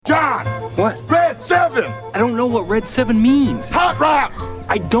What? Red 7! I don't know what Red 7 means. Hot route!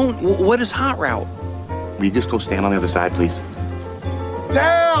 I don't. What is hot route? Will you just go stand on the other side, please?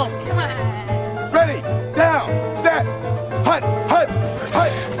 Down! Come on. Ready, down, set, hut, hut,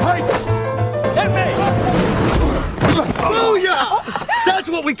 hut, hut! Booyah! That's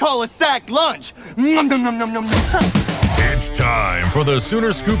what we call a sack lunch. Nom, nom, nom, nom, nom, nom. It's time for the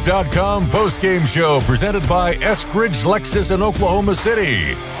Soonerscoop.com postgame show presented by Eskridge Lexus in Oklahoma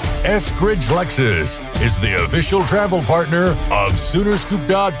City. Eskridge Lexus is the official travel partner of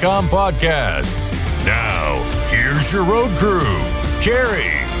Soonerscoop.com podcasts. Now, here's your road crew,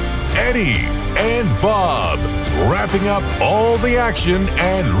 Carrie, Eddie, and Bob, wrapping up all the action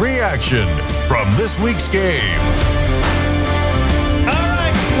and reaction from this week's game.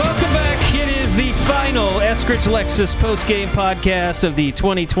 Welcome back. It is the final Eskridge Lexus post-game podcast of the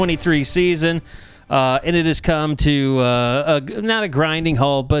 2023 season, and it has come to not a grinding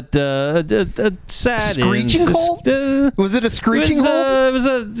halt, but a sad screeching halt? Was it a screeching halt? It was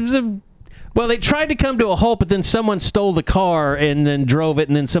a well, they tried to come to a halt, but then someone stole the car and then drove it,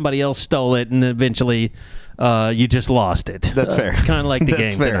 and then somebody else stole it, and eventually you just lost it. That's fair. Kind of like the game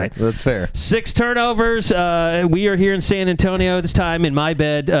tonight. That's fair. 6 turnovers. We are here in San Antonio this time in my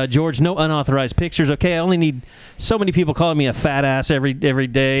bed. George, no unauthorized pictures. Okay, I only need so many people calling me a fat ass every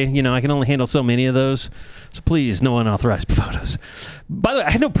day. You know, I can only handle so many of those. So please, no unauthorized photos. By the way,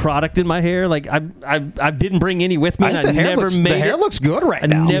 I had no product in my hair. Like I didn't bring any with me. I think the hair looks good right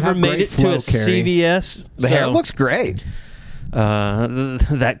now. I never made it to a CVS. The hair looks great.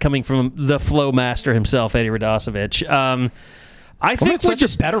 That coming from the flow master himself, Eddie Radosevich. I think it's such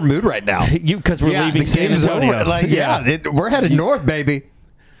a better mood right now. Because we're leaving San Antonio. We're headed north, baby.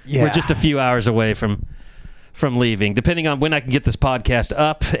 Yeah. We're just a few hours away from leaving, depending on when I can get this podcast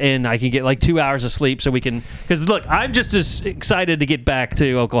up and I can get like 2 hours of sleep so we can, because look, I'm just as excited to get back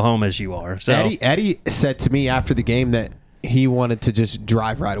to Oklahoma as you are. So Eddie said to me after the game that he wanted to just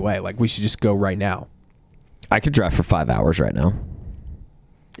drive right away. Like, we should just go right now. I could drive for 5 hours right now.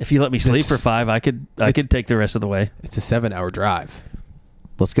 If you let me sleep for 5, I could take the rest of the way. It's a 7-hour drive.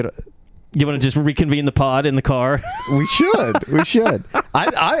 Let's get You want to just reconvene the pod in the car? We should.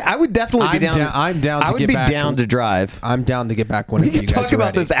 I would definitely be down. I'm down. I would be down to drive. I'm down to get back when you guys are ready. We can talk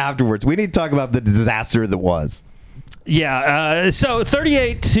about this afterwards. We need to talk about the disaster that was. Yeah. So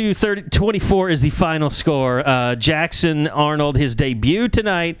 38-24 is the final score. Jackson Arnold, his debut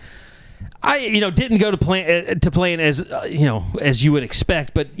tonight. Didn't go to playing as as you would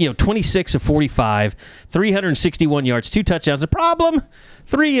expect, but 26 of 45, 361 yards, 2 touchdowns. The problem,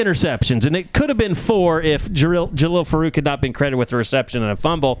 3 interceptions, and it could have been 4 if Jalil Farouk had not been credited with a reception and a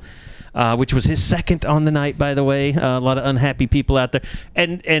fumble, which was his second on the night, by the way. A lot of unhappy people out there,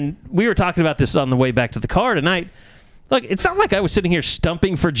 and we were talking about this on the way back to the car tonight. Look, it's not like I was sitting here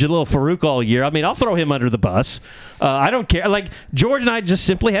stumping for Jalil Farouk all year. I mean, I'll throw him under the bus. I don't care. Like, George and I just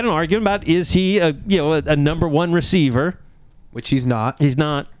simply had an argument about, is he a number 1 receiver? Which he's not. He's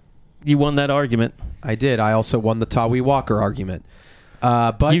not. You won that argument. I did. I also won the Tawi Walker argument.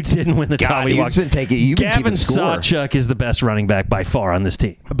 But you didn't win the Tawi Walker. Gavin Sawchuk is the best running back by far on this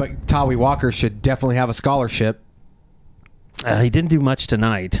team. But Tawi Walker should definitely have a scholarship. He didn't do much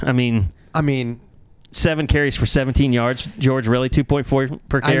tonight. I mean, 7 carries for 17 yards. George, really? 2.4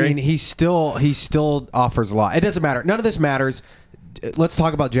 per carry? I mean, he still offers a lot. It doesn't matter. None of this matters. Let's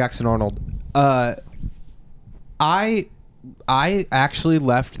talk about Jackson Arnold. I actually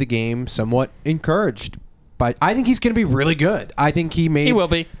left the game somewhat encouraged. But I think he's going to be really good. He will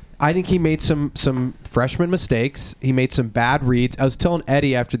be. I think he made some freshman mistakes. He made some bad reads. I was telling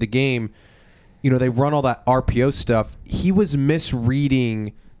Eddie after the game, they run all that RPO stuff. He was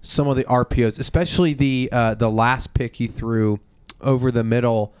misreading some of the RPOs, especially the last pick he threw over the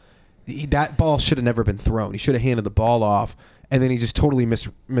middle. That ball should have never been thrown. He should have handed the ball off, and then he just totally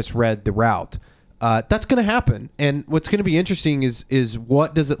misread the route. That's going to happen. And what's going to be interesting is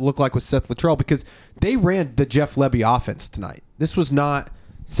what does it look like with Seth Littrell, because they ran the Jeff Lebby offense tonight. This was not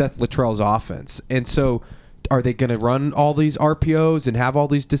Seth Littrell's offense. And so are they going to run all these RPOs and have all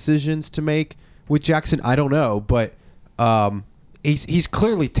these decisions to make with Jackson? I don't know, but he's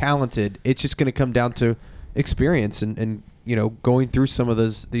clearly talented. It's just going to come down to experience and going through some of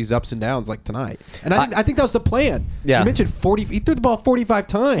these ups and downs like tonight. And I think that was the plan. Yeah. You mentioned he threw the ball 45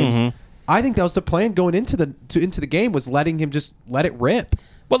 times. Mm-hmm. I think that was the plan going into the game, was letting him just let it rip.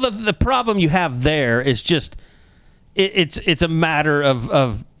 Well, the problem you have there is just it's a matter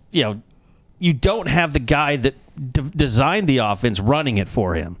of you don't have the guy that designed the offense running it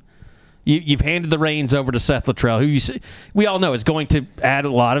for him. You've handed the reins over to Seth Littrell, who we all know is going to add a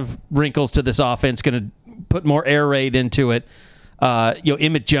lot of wrinkles to this offense, going to put more air raid into it.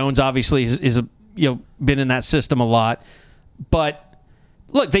 Emmett Jones obviously is been in that system a lot. But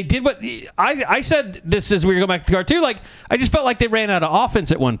look, they did what I said this as we were going back to the car too. Like, I just felt like they ran out of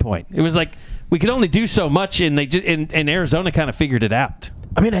offense at one point. It was like we could only do so much, and and Arizona kind of figured it out.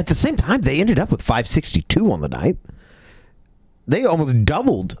 I mean, at the same time, they ended up with 562 on the night. They almost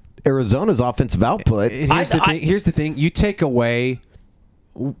doubled Arizona's offensive output. Here's the thing. You take away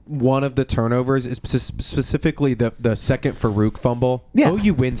one of the turnovers, is specifically the second Farouk fumble. Yeah.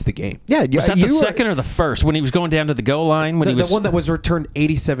 OU wins the game. Yeah, Was that the second or the first when he was going down to the goal line? The one that was returned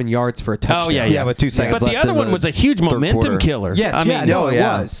 87 yards for a touchdown. Oh, yeah. with 2 seconds But the left other in one was a huge momentum killer. Yes, it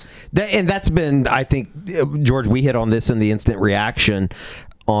was. And that's been, I think, George, we hit on this in the instant reaction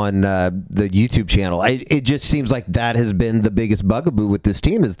on the YouTube channel. It just seems like that has been the biggest bugaboo with this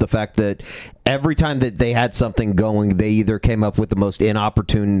team, is the fact that every time that they had something going, they either came up with the most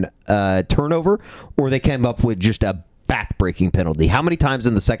inopportune turnover, or they came up with just a back-breaking penalty. How many times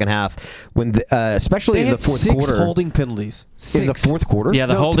in the second half, when especially in the fourth quarter, 6 holding penalties in the fourth quarter? Yeah,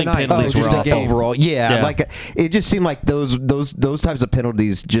 the holding penalties were awful. Overall. Yeah, like it just seemed like those types of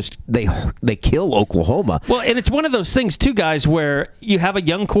penalties just they kill Oklahoma. Well, and it's one of those things too, guys, where you have a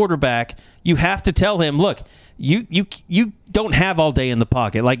young quarterback, you have to tell him, look, you don't have all day in the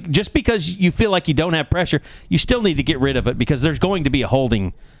pocket. Like, just because you feel like you don't have pressure, you still need to get rid of it, because there's going to be a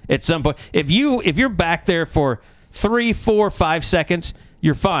holding at some point. If you're back there for 3, 4, 5 seconds,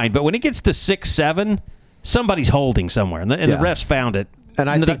 you're fine. But when it gets to 6, 7, somebody's holding somewhere, and the refs found it. And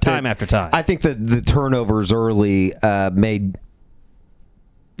I think time after time. I think that the turnovers early made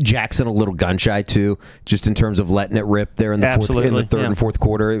Jackson a little gun shy too, just in terms of letting it rip there in the third and fourth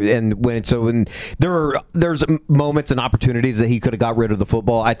quarter. And when there's moments and opportunities that he could have got rid of the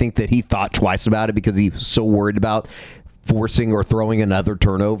football, I think that he thought twice about it, because he was so worried about forcing or throwing another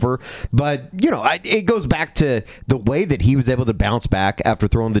turnover. But it goes back to the way that he was able to bounce back after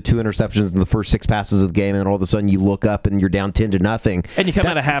throwing the 2 interceptions in the first 6 passes of the game, and all of a sudden you look up and you're down 10-0, and you come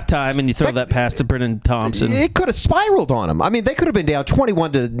out of halftime and you throw that pass to Brennan Thompson. It could have spiraled on him. I mean, they could have been down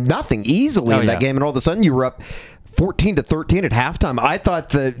 21-0 easily in that game, and all of a sudden you were up 14-13 at halftime. I thought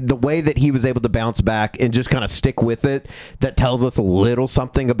the way that he was able to bounce back and just kind of stick with it, that tells us a little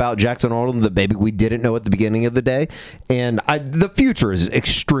something about Jackson Arnold that maybe we didn't know at the beginning of the day. And the future is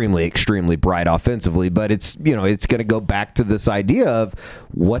extremely, extremely bright offensively, but it's going to go back to this idea of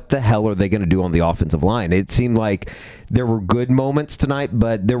what the hell are they going to do on the offensive line. It seemed like there were good moments tonight,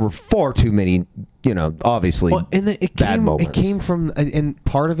 but there were far too many, obviously bad moments. It came from, and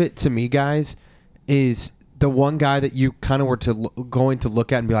part of it to me, guys, is the one guy that you kind of were going to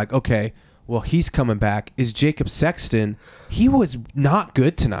look at and be like, okay, well, he's coming back, is Jacob Sexton. He was not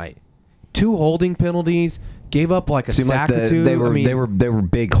good tonight. 2 holding penalties, gave up like a sack or 2. They were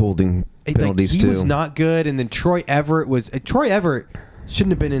big holding penalties too. He was not good. And then Troy Everett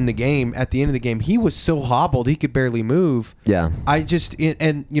shouldn't have been in the game at the end of the game. He was so hobbled he could barely move. Yeah.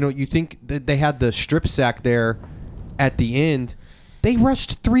 You think that they had the strip sack there at the end. They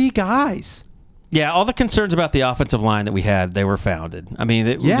rushed 3 guys. Yeah, all the concerns about the offensive line that we had, they were founded. I mean,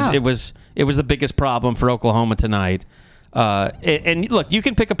 it was the biggest problem for Oklahoma tonight. And look, you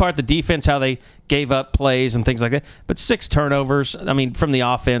can pick apart the defense, how they gave up plays and things like that, but 6 turnovers, I mean, from the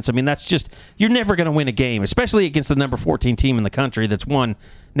offense, I mean, that's just, you're never going to win a game, especially against the number 14 team in the country that's won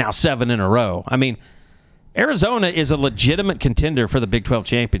now 7 in a row. I mean, Arizona is a legitimate contender for the Big 12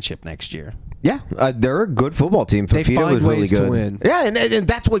 championship next year. Yeah, they're a good football team. Fafita was really good. To win. Yeah, and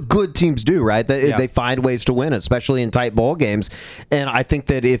that's what good teams do, right? They find ways to win, especially in tight ball games. And I think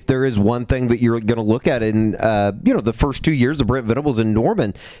that if there is one thing that you're going to look at in the first 2 years of Brent Venables in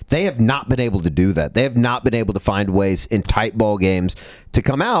Norman, they have not been able to do that. They have not been able to find ways in tight ball games to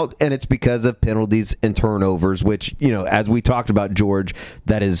come out, and it's because of penalties and turnovers, which, as we talked about, George,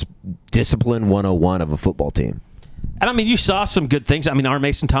 that is discipline 101 of a football team. And I mean, you saw some good things. I mean, our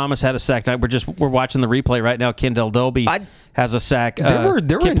Mason Thomas had a sack tonight. We're watching the replay right now. Kendall Dolby has a sack.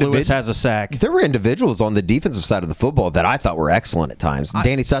 Kip Lewis has a sack. There were individuals on the defensive side of the football that I thought were excellent at times.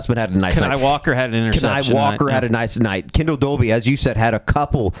 Danny Sussman had a nice night. Kenai Walker had an interception. Had a nice night. Kendall Dolby, as you said, had a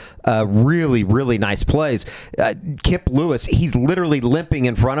couple really, really nice plays. Kip Lewis, he's literally limping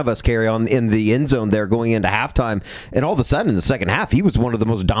in front of us, Carrie, in the end zone there going into halftime. And all of a sudden, in the second half, he was one of the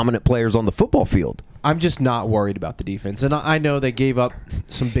most dominant players on the football field. I'm just not worried about the defense. And I know they gave up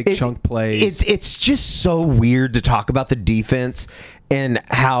some big chunk plays. It's just so weird to talk about the defense and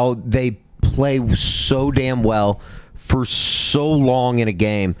how they play so damn well for so long in a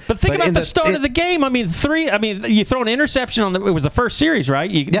game. But think about the start of the game. I mean, you throw an interception it was the first series, right?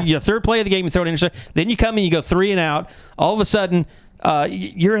 You third play of the game, you throw an interception. Then you come and you go 3 and out. All of a sudden,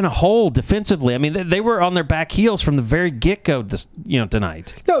 you're in a hole defensively. I mean, they were on their back heels from the very get-go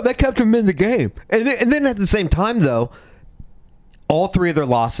tonight. No, that kept them in the game. And then at the same time, though, all three of their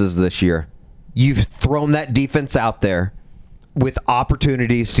losses this year, you've thrown that defense out there with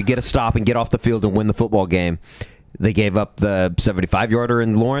opportunities to get a stop and get off the field and win the football game. They gave up the 75-yarder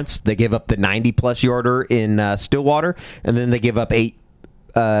in Lawrence. They gave up the 90-plus yarder in Stillwater. And then they gave up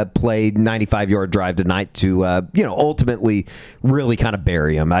 8-play 95-yard drive tonight to ultimately really kind of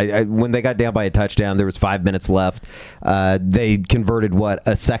bury them. When they got down by a touchdown, there was 5 minutes left. They converted a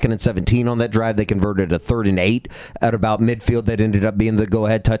 2nd and 17 on that drive. They converted a 3rd and 8 at about midfield that ended up being the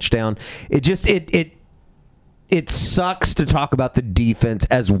go-ahead touchdown. It sucks to talk about the defense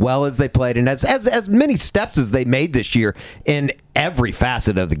as well as they played and as many steps as they made this year in every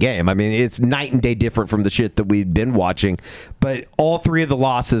facet of the game. I mean, it's night and day different from the shit that we've been watching. But all three of the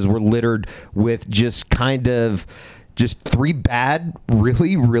losses were littered with just 3 bad,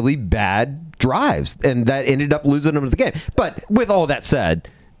 really, really bad drives. And that ended up losing them the game. But with all that said,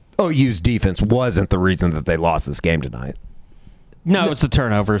 OU's defense wasn't the reason that they lost this game tonight. No, it was the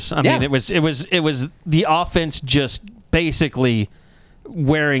turnovers. I mean, it was the offense just basically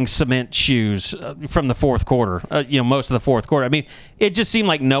wearing cement shoes from the fourth quarter. Most of the fourth quarter. I mean, it just seemed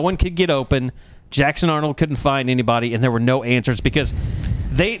like no one could get open. Jackson Arnold couldn't find anybody, and there were no answers because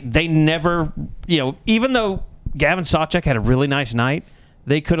they never. Even though Gavin Sawchuk had a really nice night,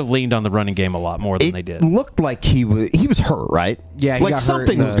 they could have leaned on the running game a lot more than they did. It looked like he was hurt, right? Yeah, he got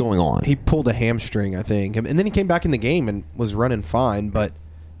something hurt was going on. He pulled a hamstring, I think, and then he came back in the game and was running fine. But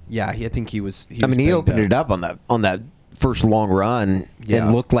yeah, I think he was. He opened it up on that first long run. Yeah.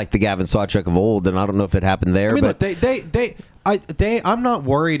 It looked like the Gavin Sawchuk of old, and I don't know if it happened there. I mean, but look, I'm not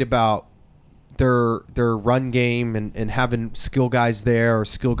worried about their run game and having skill guys there or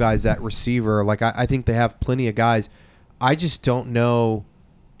skill guys at receiver. Like I think they have plenty of guys. I just don't know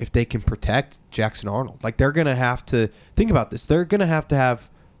if they can protect Jackson Arnold. Like, they're going to have to think about this. They're going to have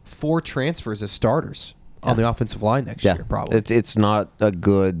 4 transfers as starters on the offensive line next year, probably. It's not a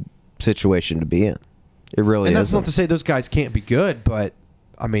good situation to be in. It really isn't. And that's not to say those guys can't be good, but,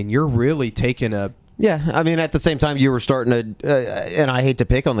 I mean, you're really taking a... Yeah, I mean, at the same time, you were starting to, and I hate to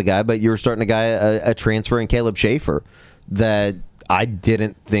pick on the guy, but you were starting a transfer in Caleb Schaefer that I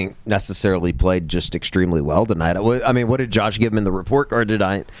didn't think necessarily played just extremely well tonight. I mean, what did Josh give him in the report card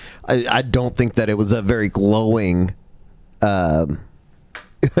tonight? I don't think that it was a very glowing. It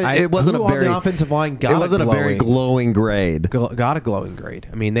wasn't a very on the offensive line. It wasn't a very glowing grade. Got a glowing grade.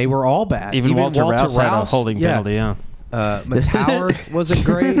 I mean, they were all bad. Even Walter Rouse had a holding penalty. Yeah. Matauer wasn't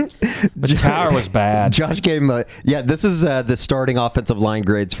great. Matauer was bad. Josh gave him this is the starting offensive line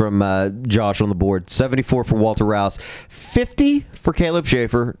grades from Josh on the board. 74 for Walter Rouse, 50 for Caleb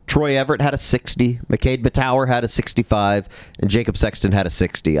Schaefer. Troy Everett had a 60. McCade Matauer had a 65, and Jacob Sexton had a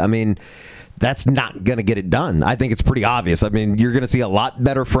 60. I mean, that's not going to get it done. I think it's pretty obvious. I mean, you're going to see a lot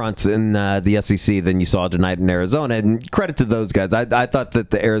better fronts in the SEC than you saw tonight in Arizona. And credit to those guys. I thought that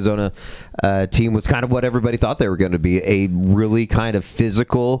the Arizona team was kind of what everybody thought they were going to be, a really kind of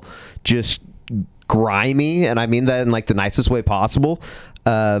physical, just grimy, and I mean that in like the nicest way possible,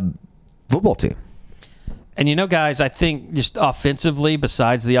 football team. And guys, I think just offensively,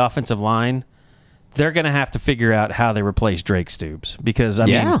 besides the offensive line, they're going to have to figure out how they replace Drake Stoops because, I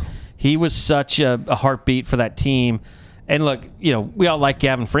mean, he was such a heartbeat for that team. And look, we all like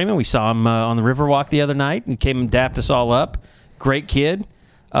Gavin Freeman. We saw him on the Riverwalk the other night and came and dapped us all up. Great kid.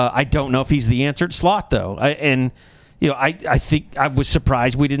 I don't know if he's the answer at slot, though. I think I was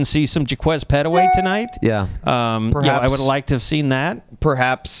surprised we didn't see some Jaquez Petaway tonight. Yeah. Perhaps, I would have liked to have seen that.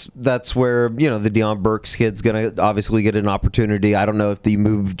 Perhaps that's where, the Deion Burks kid's going to obviously get an opportunity. I don't know if they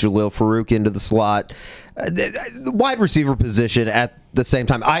move Jalil Farouk into the slot. The wide receiver position at the same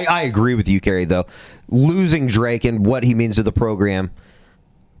time. I agree with you, Kerry, though. Losing Drake and what he means to the program,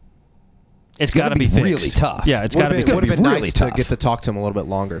 it's got to be fixed. Really tough. Yeah, it's got to be. Would have been really nice tough to get to talk to him a little bit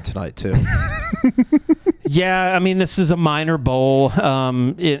longer tonight too. Yeah, I mean, this is a minor bowl,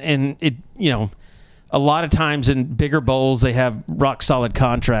 and a lot of times in bigger bowls they have rock solid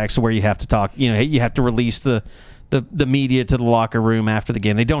contracts where you have to talk. You have to release the media to the locker room after the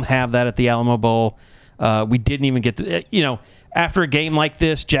game. They don't have that at the Alamo Bowl. We didn't even get to, after a game like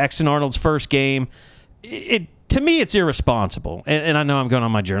this, Jackson Arnold's first game. To me, it's irresponsible, and I know I'm going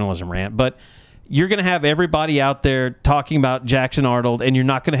on my journalism rant, but you're going to have everybody out there talking about Jackson Arnold, and you're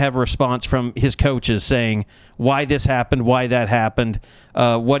not going to have a response from his coaches saying why this happened, why that happened,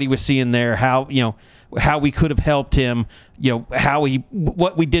 what he was seeing there, how we could have helped him,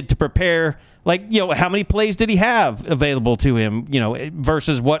 what we did to prepare, how many plays did he have available to him,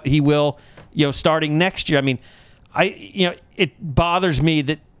 versus what he will, starting next year. I mean, it bothers me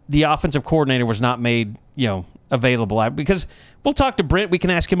that the offensive coordinator was not made, available, because we'll talk to Brent. We can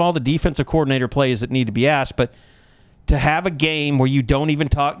ask him all the defensive coordinator plays that need to be asked, but to have a game where you don't even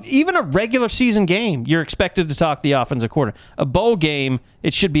talk, even a regular season game, you're expected to talk the offensive coordinator. A bowl game,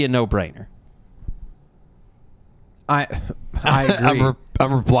 it should be a no-brainer. I agree.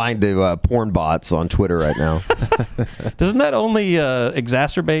 I'm replying to porn bots on Twitter right now. Doesn't that only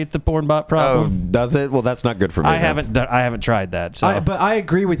exacerbate the porn bot problem? Oh, does it? Well, that's not good for me. I haven't tried that. So. But I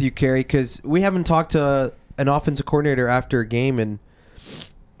agree with you, Kerry, because we haven't talked to an offensive coordinator after a game, and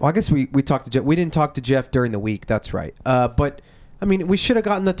I guess we talked to Jeff. We didn't talk to Jeff during the week. That's right. But I mean, we should have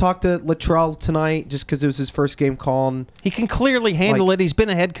gotten to talk to Luttrell tonight just because it was his first game calling. He can clearly handle it. He's been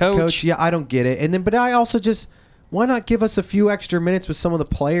a head coach. Yeah, I don't get it. And then, but I also just. Why not give us a few extra minutes with some of the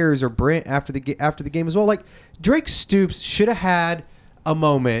players or Brent after the game as well? Like Drake Stoops should have had a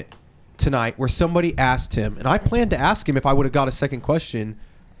moment tonight where somebody asked him, and I planned to ask him if I would have got a second question.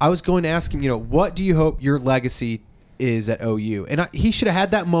 I was going to ask him, what do you hope your legacy is at OU? And he should have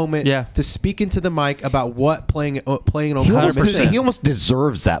had that moment to speak into the mic about what playing in Oklahoma. He almost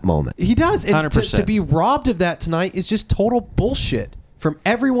deserves that moment. He does. And 100%. to be robbed of that tonight is just total bullshit from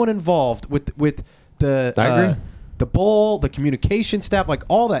everyone involved with the. I agree. The bowl, the communication staff, like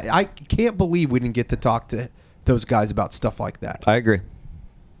all that. I can't believe we didn't get to talk to those guys about stuff like that. I agree.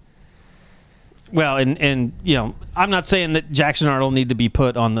 Well, and I'm not saying that Jackson Arnold need to be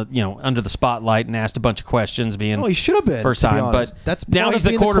put on the under the spotlight and asked a bunch of questions. Being he should have been first time, but that's now he's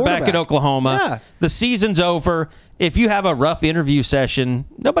the quarterback at Oklahoma. Yeah. The season's over. If you have a rough interview session,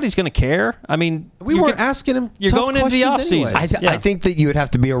 nobody's going to care. I mean, we weren't asking him. You're going into the offseason. I think that you would have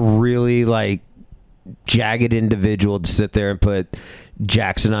to be a really jagged individual to sit there and put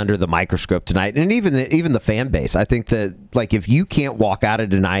Jackson under the microscope tonight, and even the fan base. I think that if you can't walk out of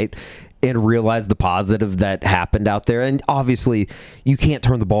tonight and realize the positive that happened out there, and obviously you can't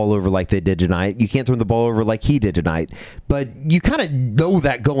turn the ball over like they did tonight. You can't turn the ball over like he did tonight, but you kind of know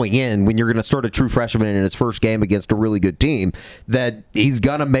that going in when you're going to start a true freshman in his first game against a really good team that he's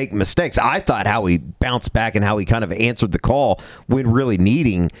going to make mistakes. I thought how he bounced back and how he kind of answered the call when really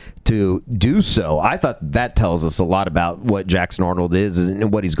needing to do so. I thought that tells us a lot about what Jackson Arnold is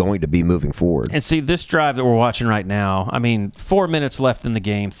and what he's going to be moving forward. And see, this drive that we're watching right now, 4 minutes left in the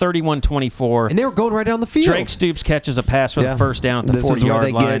game, 31-24. And they were going right down the field. Drake Stoops catches a pass for the first down at the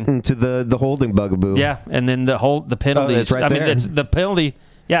 40-yard line. Get into the holding bugaboo. Yeah, and then the penalties. That's right there. It's the penalty.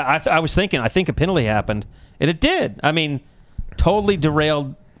 Yeah, I was thinking, I think a penalty happened, and it did. Totally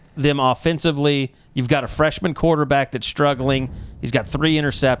derailed them offensively. You've got a freshman quarterback that's struggling. He's got 3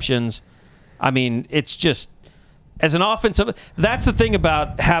 interceptions. It's just, as an offensive, that's the thing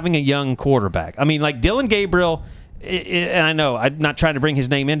about having a young quarterback. Dylan Gabriel, and I know I'm not trying to bring his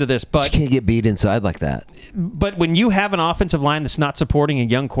name into this, but you can't get beat inside like that. But when you have an offensive line that's not supporting a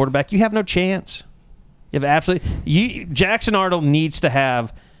young quarterback, you have no chance. You have absolutely. Jackson Arnold needs to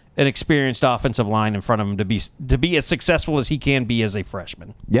have an experienced offensive line in front of him to be as successful as he can be as a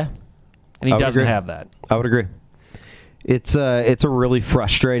freshman. Yeah, and he doesn't have that. I would agree. It's a really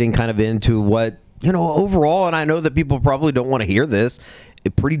frustrating kind of into what overall, and I know that people probably don't want to hear this. A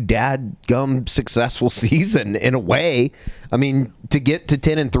pretty dadgum successful season in a way. To get to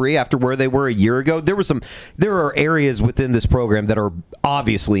 10-3 after where they were a year ago, there are areas within this program that are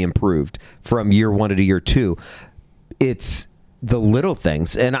obviously improved from year 1 to year 2. It's the little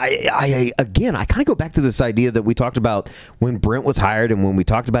things, and I kind of go back to this idea that we talked about when Brent was hired, and when we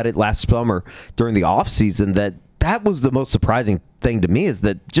talked about it last summer during the off season. That was the most surprising thing to me, is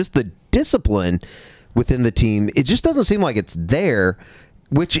that just the discipline within the team. It just doesn't seem like it's there,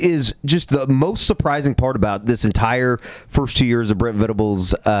 which is just the most surprising part about this entire first 2 years of Brent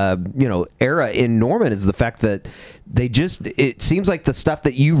Venables' era in Norman, is the fact that it seems like the stuff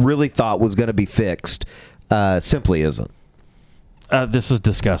that you really thought was going to be fixed simply isn't. This is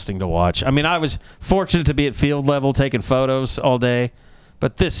disgusting to watch. I was fortunate to be at field level taking photos all day,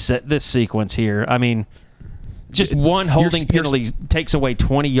 but this sequence here, just one holding penalty takes away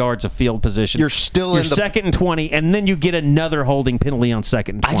 20 yards of field position. You're still in the second and 20, and then you get another holding penalty on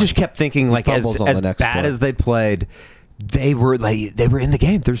second and 20. I just kept thinking, as bad as they played, they were in the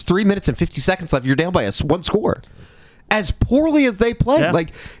game. There's 3 minutes and 50 seconds left. You're down by one score. As poorly as they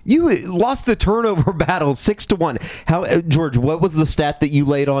played, you lost the turnover battle 6-1. How, George? What was the stat that you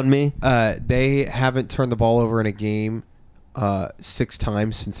laid on me? They haven't turned the ball over in a game 6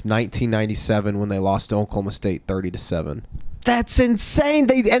 times since 1997 when they lost to Oklahoma State 30-7. That's insane.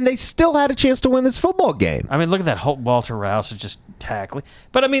 They still had a chance to win this football game. Look at that. Walter Rouse is just tackling.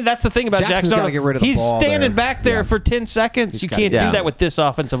 But I mean, that's the thing about Jackson's Jackson. gotta get rid of the he's ball standing there. back there Yeah. for 10 seconds. You can't do that with this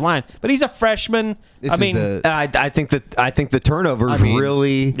offensive line. But he's a freshman. This I is mean, I think the turnovers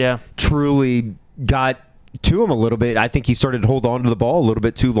really, truly got to him a little bit. I think he started to hold on to the ball a little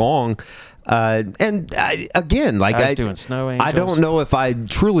bit too long. Again, like I was doing snow angels. I don't know if I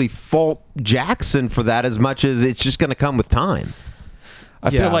truly fault Jackson for that as much as it's just going to come with time. I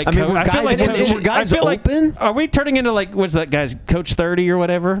feel like open. Are we turning into like what's that guy's Coach 30 or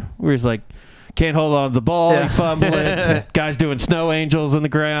whatever? Where he's like can't hold on to the ball, he fumbling. Guys doing snow angels in the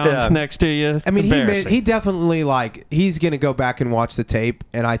ground next to you. I mean, he definitely he's going to go back and watch the tape,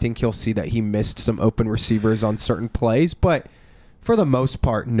 and I think he'll see that he missed some open receivers on certain plays. But for the most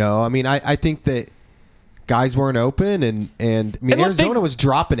part, no. I mean, I think that guys weren't open, and look, Arizona was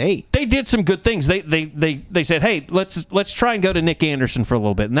dropping 8. They did some good things. They said, hey, let's try and go to Nick Anderson for a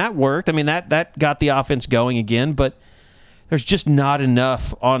little bit, and that worked. I mean, that got the offense going again, but there's just not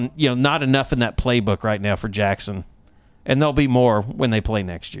enough not enough in that playbook right now for Jackson, and there'll be more when they play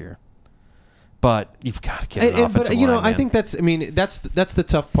next year. But you've got to get an offensive line, I think that's the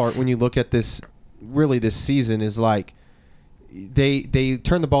tough part when you look at this. Really, this season is like they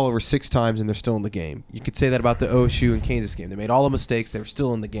turned the ball over 6 times and they're still in the game. You could say that about the OSU and Kansas game. They made all the mistakes. They were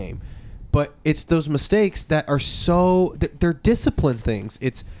still in the game. But it's those mistakes that are they're discipline things.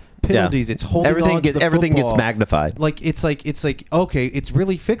 It's penalties. It's holding on to the everything football. gets magnified. It's like okay, it's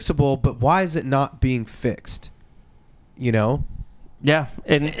really fixable, but why is it not being fixed? You know? Yeah,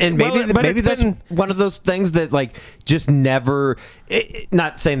 and maybe that's one of those things that just never.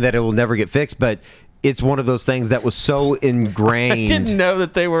 Not saying that it will never get fixed, but it's one of those things that was so ingrained. I didn't know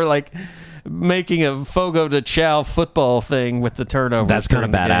that they were making a Fogo de Chao football thing with the turnovers. That's kind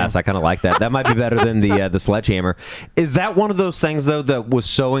of badass. I kind of like that. That might be better than the sledgehammer. Is that one of those things though that was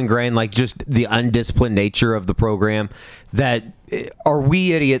so ingrained, just the undisciplined nature of the program? That are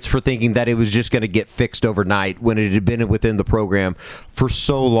we idiots for thinking that it was just going to get fixed overnight when it had been within the program for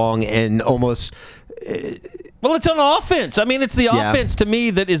so long and almost. Well, it's on offense. I mean, it's the offense to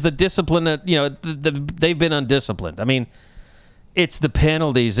me that is the discipline. They've been undisciplined. I mean, it's the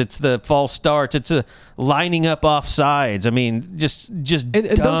penalties. It's the false starts. It's lining up off sides. I mean, just and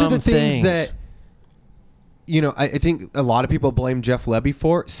those are the things things that I think a lot of people blame Jeff Lebby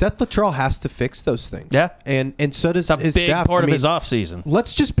for. Seth Luttrell has to fix those things. Yeah, and so does it's his a big staff. part of his offseason.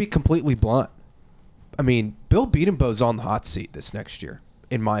 Let's just be completely blunt. I mean, Bill Bedenbaugh's on the hot seat this next year,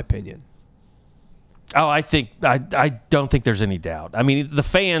 in my opinion. Oh, I don't think there's any doubt. I mean, the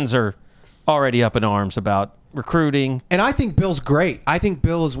fans are already up in arms about recruiting. And I think Bill's great. I think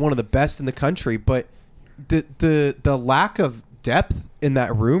Bill is one of the best in the country, but the lack of depth in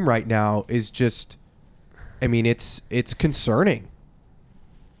that room right now is just, I mean, it's concerning.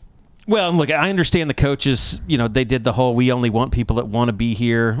 Well, and look, I understand the coaches, they did the whole we only want people that want to be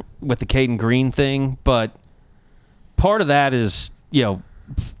here with the Caden Green thing, but part of that is,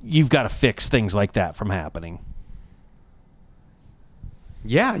 you've got to fix things like that from happening.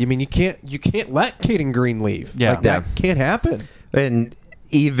 Yeah, I mean you can't let Caden Green leave. Yeah, that can't happen. And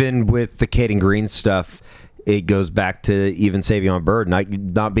even with the Caden Green stuff, it goes back to even Savion Byrd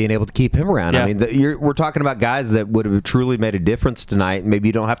not being able to keep him around. Yeah. I mean, we're talking about guys that would have truly made a difference tonight. Maybe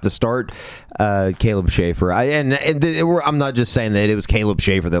you don't have to start Caleb Schaefer. I'm not just saying that it was Caleb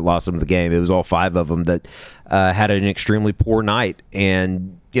Schaefer that lost them the game. It was all 5 of them that had an extremely poor night.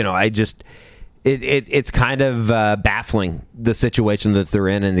 And it's kind of baffling, the situation that they're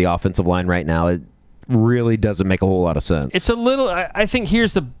in the offensive line right now. It really doesn't make a whole lot of sense. It's a little. I think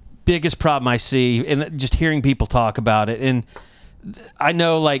here's the biggest problem I see, and just hearing people talk about it, and I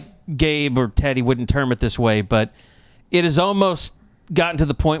know Gabe or Teddy wouldn't term it this way, but it has almost gotten to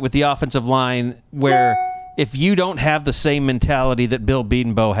the point with the offensive line where if you don't have the same mentality that Bill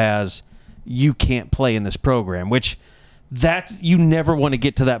Bedenbaugh has, you can't play in this program, which you never want to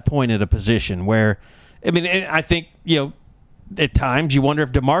get to that point at a position where, I mean, I think, at times you wonder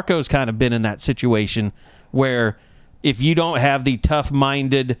if DeMarco's kind of been in that situation where if you don't have the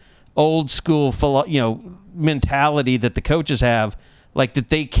tough-minded, old-school, mentality that the coaches have, that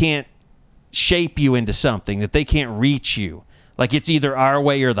they can't shape you into something, that they can't reach you. It's either our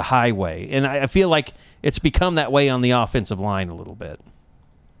way or the highway. And I feel like it's become that way on the offensive line a little bit.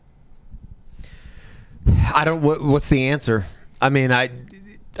 What's the answer? I mean,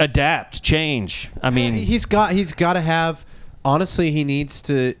 adapt, change. I mean, he's got to have. Honestly, he needs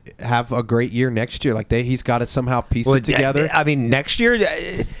to have a great year next year. He's got to somehow piece it together. I mean, next year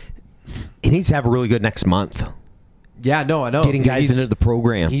he needs to have a really good next month. Yeah, no, I know. Getting guys into the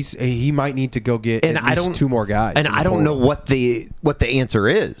program. He might need to go get at least 2 more guys. And I don't know what the answer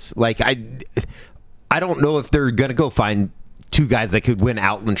is. I don't know if they're going to go find two guys that could win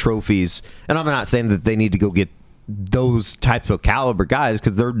Outland trophies. And I'm not saying that they need to go get those types of caliber guys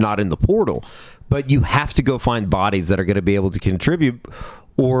because they're not in the portal. But you have to go find bodies that are going to be able to contribute.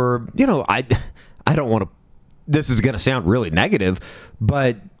 Or, I don't want to. This is going to sound really negative,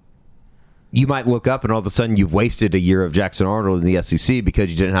 but you might look up and all of a sudden you've wasted a year of Jackson Arnold in the SEC because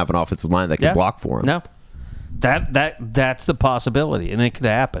you didn't have an offensive line that could block for him. No, that's the possibility, and it could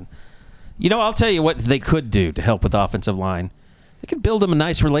happen. I'll tell you what they could do to help with offensive line. They could build them a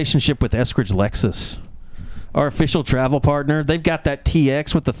nice relationship with Eskridge Lexus, our official travel partner. They've got that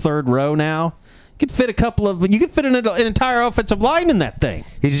TX with the third row now. You could fit you could fit an entire offensive line in that thing.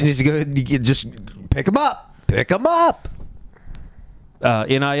 He just needs to go. Just pick them up. Pick them up.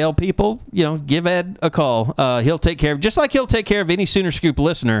 NIL people, give Ed a call. He'll take care of, just like he'll take care of any Sooner Scoop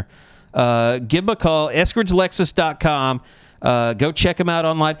listener. Give him a call, eskridgelexus.com. Go check them out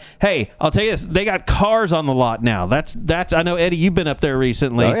online. Hey, I'll tell you this, they got cars on the lot now. That's I know, Eddie, you've been up there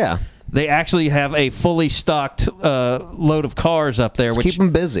recently. Oh, yeah. They actually have a fully stocked load of cars up there, which keep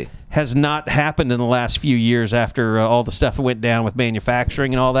them busy. Has not happened in the last few years after all the stuff went down with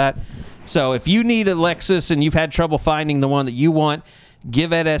manufacturing and all that. So if you need a Lexus and you've had trouble finding the one that you want,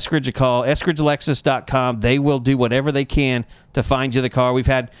 give Ed Eskridge a call, eskridgelexus.com. They will do whatever they can to find you the car. We've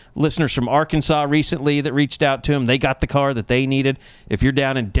had listeners from Arkansas recently that reached out to them. They got the car that they needed. If you're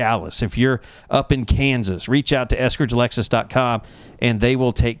down in Dallas, if you're up in Kansas, reach out to eskridgelexus.com, and they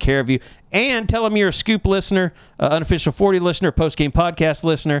will take care of you. And tell them you're a Scoop listener, unofficial 40 listener, post-game podcast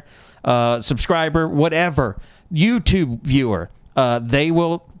listener, subscriber, whatever, YouTube viewer. They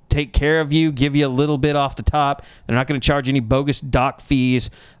will take care of you, give you a little bit off the top. They're not going to charge any bogus dock fees,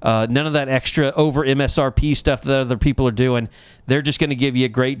 none of that extra over MSRP stuff that other people are doing. They're just going to give you a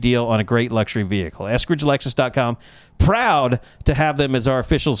great deal on a great luxury vehicle. EskridgeLexus.com. Proud to have them as our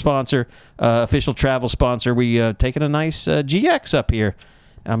official sponsor, official travel sponsor. We taking a nice GX up here.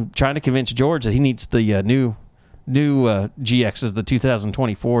 I'm trying to convince George that he needs the new GXs, the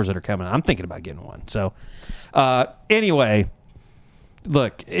 2024s that are coming. I'm thinking about getting one. So anyway,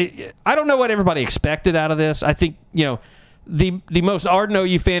 look, I don't know what everybody expected out of this. I think, the most ardent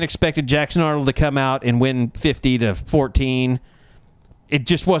OU fan expected Jackson Arnold to come out and win 50-14. It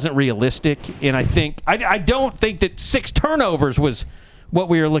just wasn't realistic. And I don't think that 6 turnovers was what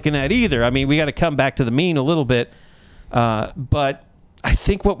we were looking at either. I mean, we got to come back to the mean a little bit. But I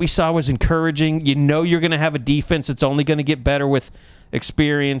think what we saw was encouraging. You're going to have a defense that's only going to get better with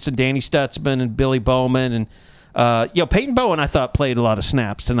experience, and Danny Stutzman and Billy Bowman and Peyton Bowen, I thought, played a lot of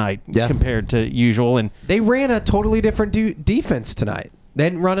snaps tonight compared to usual. And they ran a totally different defense tonight. They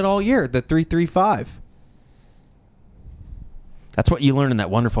didn't run it all year, the 3-3-5. That's what you learn in that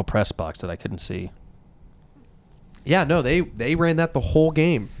wonderful press box that I couldn't see. Yeah, no, they ran that the whole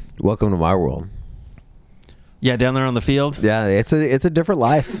game. Welcome to my world. Yeah, down there on the field. Yeah, it's a different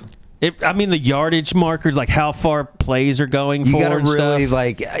life. The yardage markers, like how far plays are going for, you gotta and really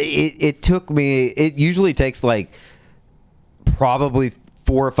stuff. It took me. It usually takes probably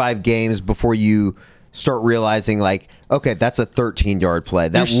 4 or 5 games before you start realizing okay, that's a 13-yard play.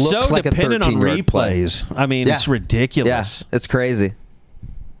 That You're looks so like a 13-yard replays. Play. It's ridiculous. Yeah, it's crazy.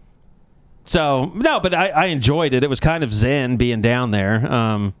 So no, but I enjoyed it. It was kind of zen being down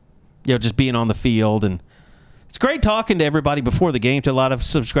there. Just being on the field, and it's great talking to everybody before the game. A lot of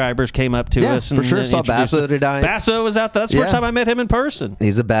subscribers came up to us. For sure. Saw Basso today. Basso was out there. That's the first time I met him in person.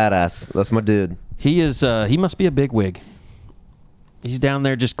 He's a badass. That's my dude. He is. He must be a bigwig. He's down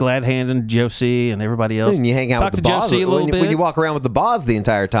there just glad-handing Josie and everybody else. And you hang out with the boss. Josie a little bit. When you walk around with the boss the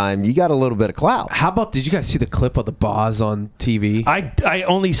entire time, you got a little bit of clout. How about, did you guys see the clip of the boss on TV? I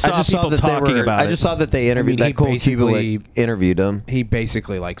only saw people talking about it. I just saw that they interviewed, that Cole Kubelik interviewed him. He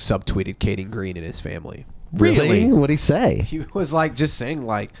basically subtweeted Caden Green and his family. Really? What'd he say? He was just saying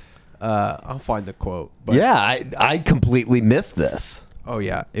I'll find the quote. But yeah, I completely missed this. Oh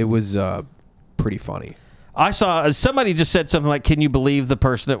yeah, it was pretty funny. I saw somebody just said something like, "Can you believe the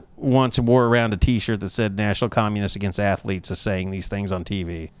person that once wore around a T-shirt that said National Communists Against Athletes is saying these things on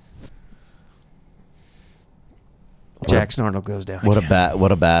TV?" Jackson Arnold goes down. What a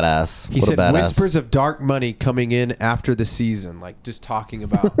badass. He said whispers of dark money coming in after the season, just talking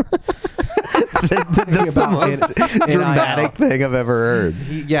about. That's the most dramatic thing I've ever heard.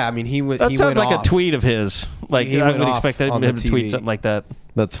 That sounds like a tweet of his. I would expect him to tweet something like that.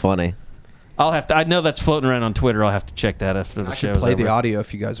 That's funny. I'll have to. I know that's floating around on Twitter. I'll have to check that after the show. I can play the audio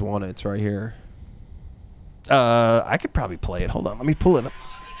if you guys want it. It's right here. I could probably play it. Hold on, let me pull it up.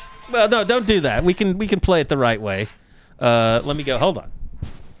 Well, no, don't do that. We can play it the right way. Let me go. Hold on.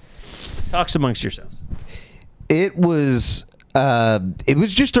 Talks amongst yourselves. It was It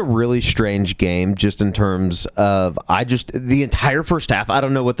was just a really strange game, just in terms of the entire first half. I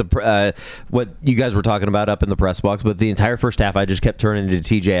don't know what you guys were talking about up in the press box, but the entire first half, I just kept turning to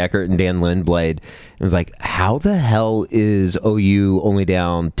T.J. Eckert and Dan Lindblade. It was like, how the hell is OU only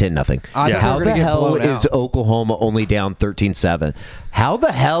down 10-0? How the hell is Oklahoma only down 13-7? How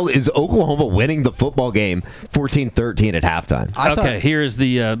the hell is Oklahoma winning the football game 14-13 at halftime? Here's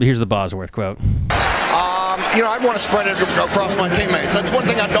the Bosworth quote. I want to spread it across my teammates. That's one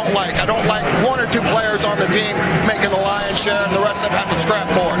thing I don't like. I don't like one or two players on the team making the lion's share and the rest of them have to scrap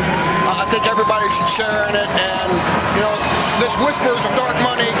for it. I think everybody should share in it. And, this whispers of dark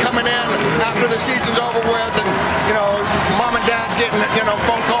money coming in after the season's over with and, mom and dad's getting,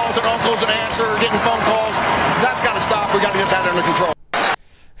 phone calls and uncles and aunts are getting phone calls. That's got to stop. We got to get that under control.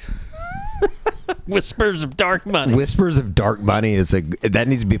 Whispers of dark money. Whispers of dark money that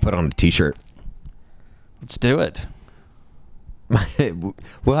needs to be put on a T-shirt. Let's do it.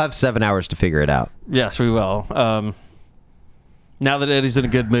 We'll have 7 hours to figure it out. Yes, we will. Now that Eddie's in a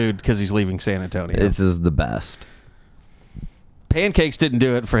good mood because he's leaving San Antonio. This is the best. Pancakes didn't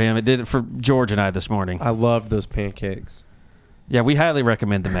do it for him. It did it for George and I this morning. I loved those pancakes. Yeah, we highly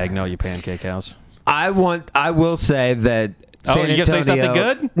recommend the Magnolia Pancake House. I will say that San you Antonio, gonna say something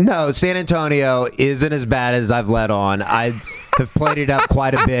good? No, San Antonio isn't as bad as I've let on. I have played it up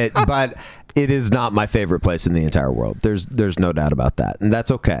quite a bit, but it is not my favorite place in the entire world. There's no doubt about that, and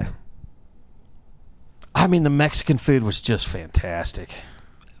that's okay. I mean, the Mexican food was just fantastic.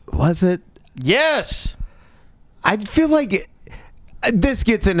 Was it? Yes. I feel like this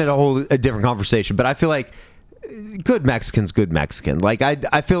gets into a different conversation, but I feel like good Mexican's good Mexican. Like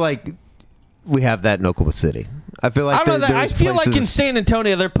I feel like we have that in Oklahoma City. I feel like I feel like in San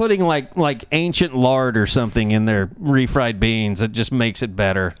Antonio they're putting like ancient lard or something in their refried beans that just makes it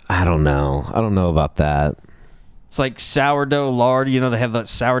better. I don't know about that. It's like sourdough lard. They have that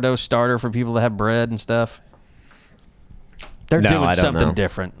sourdough starter for people that have bread and stuff. They're doing something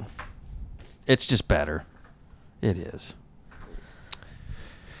different. It's just better. It is.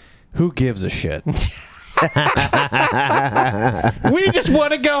 Who gives a shit? We just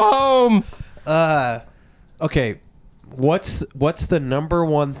want to go home. Okay, what's the number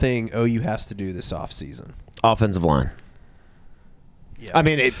one thing OU has to do this offseason? Offensive line. Yeah. I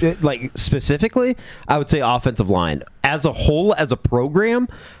mean, like specifically, I would say offensive line. As a whole, as a program,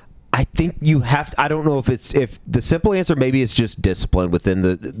 I think you have to, I don't know if the simple answer, maybe it's just discipline within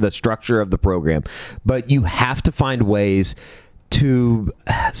the structure of the program, but you have to find ways to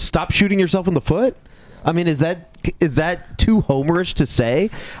stop shooting yourself in the foot. I mean, is that too homerish to say?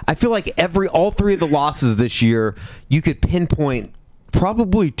 I feel like all three of the losses this year, you could pinpoint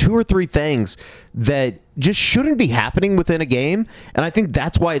probably 2 or 3 things that just shouldn't be happening within a game. And I think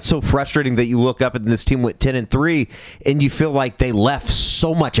that's why it's so frustrating that you look up and this team went 10-3 and you feel like they left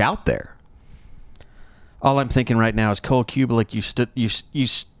so much out there. All I'm thinking right now is Cole Kubelik, you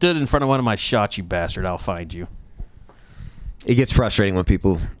stood in front of one of my shots, you bastard. I'll find you. It gets frustrating when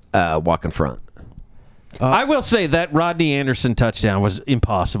people walk in front. I will say that Rodney Anderson touchdown was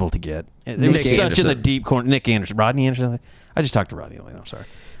impossible to get. It was such in the deep corner. Nick Anderson. Rodney Anderson? I just talked to Rodney. I'm sorry.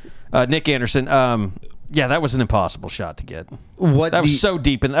 Nick Anderson. Yeah, that was an impossible shot to get. That was so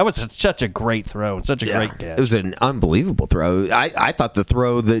deep, and that was such a great throw and such a great catch. It was an unbelievable throw. I thought the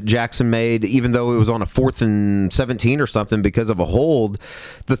throw that Jackson made, even though it was on a 4th and 17 or something because of a hold,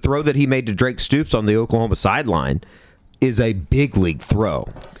 the throw that he made to Drake Stoops on the Oklahoma sideline is a big league throw.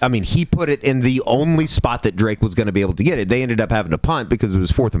 I mean, he put it in the only spot that Drake was going to be able to get it. They ended up having to punt because it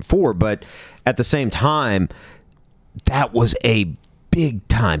was 4th and 4, but at the same time, that was a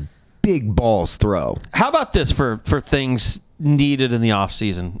big balls throw. How about this for things needed in the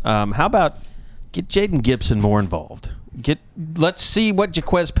offseason? How about get Jaden Gibson more involved? Let's see what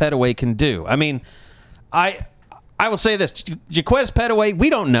Jaquez Pettaway can do. I mean, I will say this. Jaquez Pettaway, we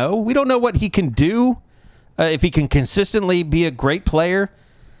don't know. We don't know what he can do. If he can consistently be a great player,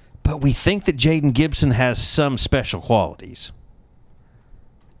 but we think that Jaden Gibson has some special qualities.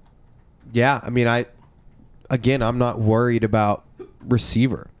 Yeah, I mean, I'm not worried about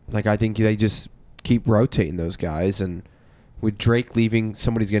receiver. Like, I think they just keep rotating those guys, and with Drake leaving,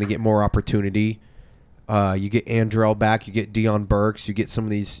 somebody's going to get more opportunity. You get Andrell back, you get Deion Burks, you get some of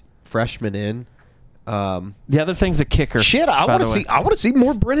these freshmen in. The other thing's a kicker. Shit, I want to see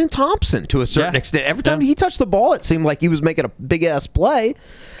more Brennan Thompson to a certain extent. Every time he touched the ball, it seemed like he was making a big ass play.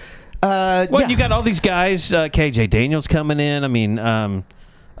 You got all these guys. KJ Daniels coming in. I mean, I'm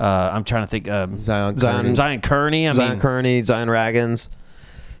trying to think. Zion Kearney. Zion Raggins.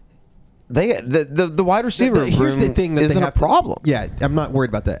 The wide receiver room here's the thing that isn't they have a problem. Yeah, I'm not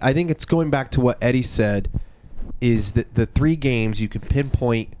worried about that. I think it's going back to what Eddie said is that the 3 games you can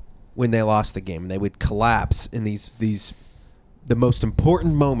pinpoint when they lost the game. They would collapse in these the most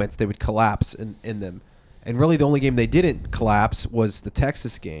important moments. They would collapse in them. And really the only game they didn't collapse was the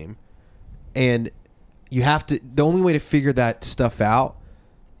Texas game. And the only way to figure that stuff out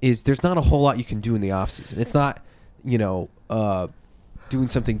is there's not a whole lot you can do in the offseason. It's not, doing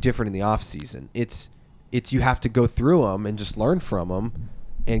something different in the offseason. It's you have to go through them and just learn from them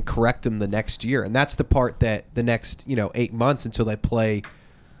and correct them the next year. And that's the part that the next, 8 months until they play,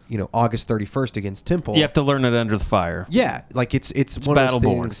 August 31st against Temple. You have to learn it under the fire. Yeah, like it's one of those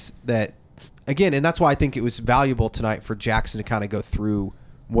things that, again, and that's why I think it was valuable tonight for Jackson to kind of go through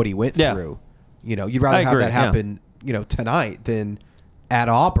what he went through. You'd rather have that happen, tonight than at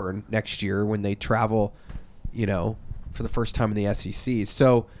Auburn next year when they travel, for the first time in the SEC.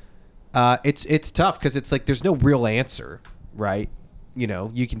 So it's tough because it's like there's no real answer, right?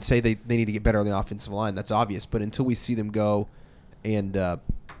 You can say they need to get better on the offensive line. That's obvious. But until we see them go and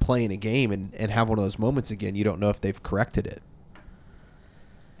play in a game and have one of those moments again, you don't know if they've corrected it.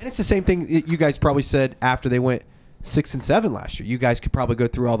 And it's the same thing you guys probably said after they went 6-7 last year. You guys could probably go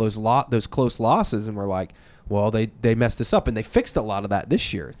through all those close losses and were like, well, they messed this up, and they fixed a lot of that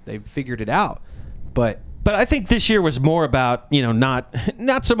this year. They figured it out. But I think this year was more about,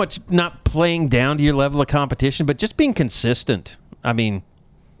 not so much not playing down to your level of competition, but just being consistent. I mean,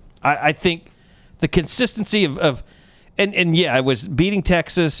 I think the consistency of it was beating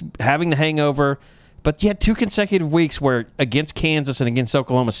Texas, having the hangover, but you had 2 consecutive weeks where against Kansas and against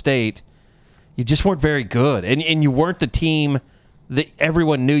Oklahoma State, you just weren't very good. And you weren't the team that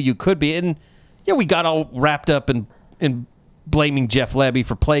everyone knew you could be. And we got all wrapped up in blaming Jeff Lebby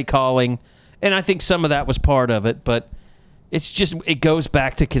for play calling. And I think some of that was part of it, but it goes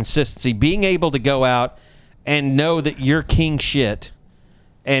back to consistency. Being able to go out and know that you're king shit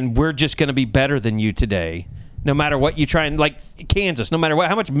and we're just going to be better than you today. No matter what you try and, like Kansas, no matter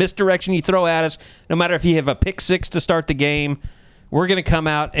how much misdirection you throw at us, no matter if you have a pick 6 to start the game, we're going to come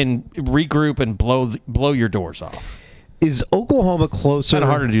out and regroup and blow your doors off. Is Oklahoma closer? It's kind of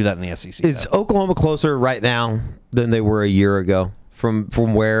harder to do that in the SEC. Is Oklahoma closer right now than they were a year ago from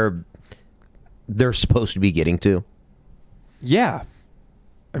where they're supposed to be getting to? Yeah.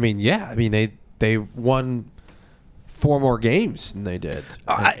 I mean, they won 4 more games than they did.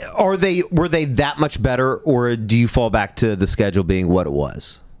 Were they that much better, or do you fall back to the schedule being what it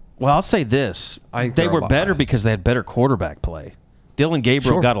was? Well, I'll say this. They were better because they had better quarterback play. Dylan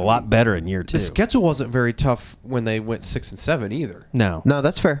Gabriel got a lot better in year 2. The schedule wasn't very tough when they went 6-7 either. No,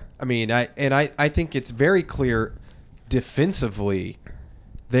 that's fair. I mean, I think it's very clear defensively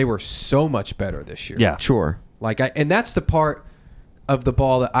they were so much better this year. Yeah, sure. And that's the part of the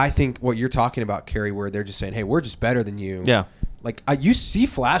ball that I think what you're talking about, Kerry, where they're just saying, "Hey, we're just better than you." Yeah. You see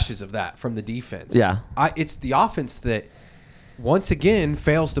flashes of that from the defense. Yeah. It's the offense that once again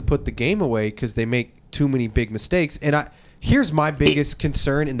fails to put the game away because they make too many big mistakes. And here's my biggest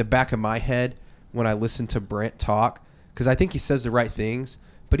concern in the back of my head when I listen to Brent talk, because I think he says the right things.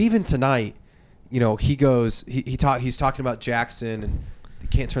 But even tonight, he goes, he's talking about Jackson and he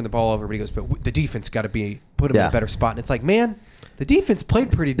can't turn the ball over, but he goes, but the defense got to put him in a better spot. And it's like, man, the defense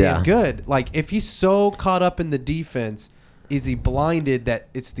played pretty damn good. Like, if he's so caught up in the defense, is he blinded that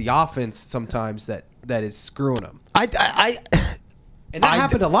it's the offense sometimes that is screwing him? And that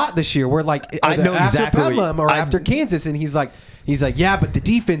happened a lot this year, where I know after exactly Bedlam or after Kansas, and he's like, yeah, but the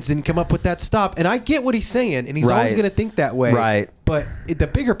defense didn't come up with that stop. And I get what he's saying, and he's always going to think that way. Right. But the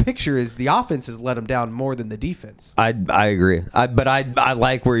bigger picture is the offense has let him down more than the defense. I agree. But I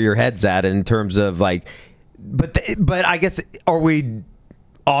like where your head's at in terms of but I guess, are we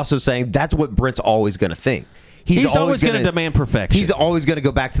also saying that's what Brent's always going to think? He's always going to demand perfection. He's always going to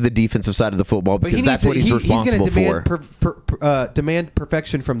go back to the defensive side of the football because that's what he's responsible for. He's going to demand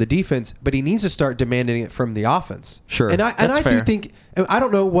perfection from the defense, but he needs to start demanding it from the offense. Sure, and I do think, I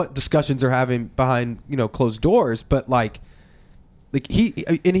don't know what discussions are having behind closed doors, but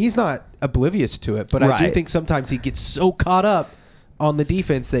he's not oblivious to it. But I do think sometimes he gets so caught up on the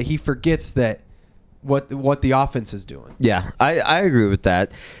defense that he forgets that what the offense is doing. Yeah, I agree with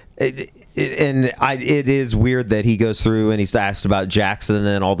that. It is weird that he goes through and he's asked about Jackson, and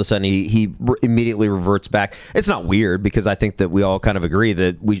then all of a sudden he immediately reverts back. It's not weird because I think that we all kind of agree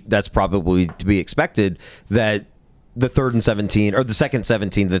that that's probably to be expected, that the 3rd and 17 or the 2nd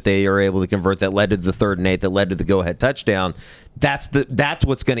 17 that they are able to convert that led to the 3rd and 8 that led to the go-ahead touchdown. That's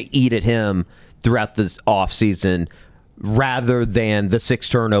what's going to eat at him throughout this offseason, rather than the 6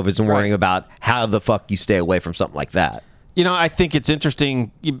 turnovers and worrying about how the fuck you stay away from something like that. I think it's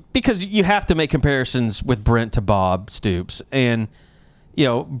interesting because you have to make comparisons with Brent to Bob Stoops. And,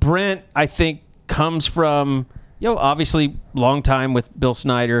 Brent, I think, comes from, obviously long time with Bill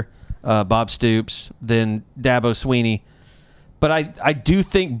Snyder, Bob Stoops, then Dabo Sweeney. But I do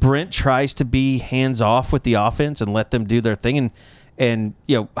think Brent tries to be hands off with the offense and let them do their thing. And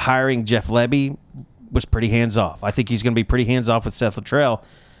hiring Jeff Lebby was pretty hands off. I think he's going to be pretty hands off with Seth Luttrell.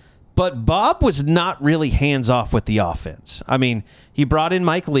 But Bob was not really hands off with the offense. I mean, he brought in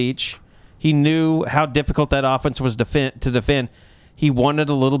Mike Leach. He knew how difficult that offense was to defend. He wanted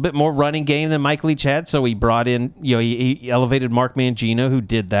a little bit more running game than Mike Leach had, so he brought in, he elevated Mark Mangino, who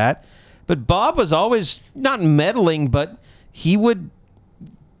did that. But Bob was always not meddling, but he would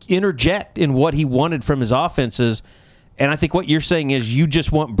interject in what he wanted from his offenses. And I think what you're saying is you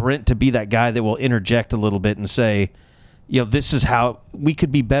just want Brent to be that guy that will interject a little bit and say, this is how we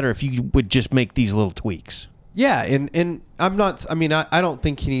could be better if you would just make these little tweaks. Yeah, and I'm not. I mean, I don't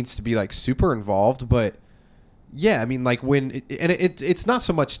think he needs to be like super involved, but yeah, I mean, like it's not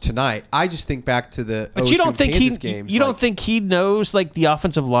so much tonight. I just think back to the. But OSU you don't think Kansas games, you don't think he knows like the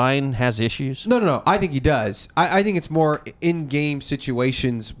offensive line has issues? No. I think he does. I think it's more in-game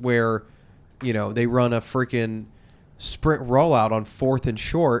situations where, they run a freaking sprint rollout on 4th and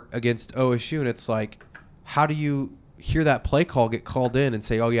short against OSU, and it's like, how do you hear that play call get called in and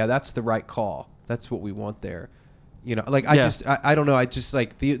say, oh yeah, that's the right call, that's what we want there, I don't know, I just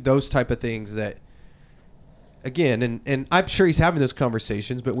like those type of things that, again, and I'm sure he's having those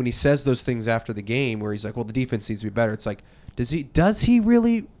conversations, but when he says those things after the game where he's like, well, the defense needs to be better, it's like, does he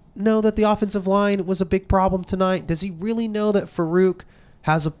really know that the offensive line was a big problem tonight? Does he really know that Farouk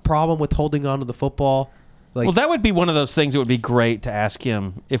has a problem with holding on to the football? Well, that would be one of those things that would be great to ask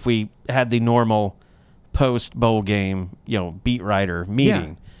him if we had the normal post-bowl game, beat writer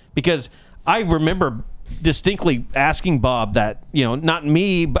meeting. Yeah. Because I remember distinctly asking Bob that, not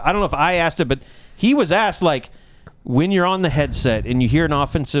me, but I don't know if I asked it, but he was asked, like, when you're on the headset and you hear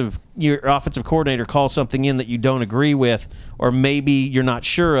your offensive coordinator call something in that you don't agree with, or maybe you're not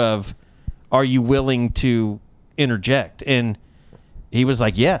sure of, are you willing to interject? And he was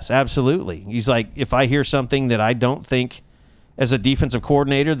like, yes, absolutely. He's like, if I hear something that I don't think as a defensive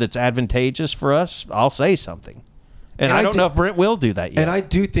coordinator that's advantageous for us, I'll say something. And I don't know if Brent will do that yet. And I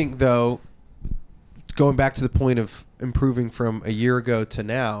do think, though, going back to the point of improving from a year ago to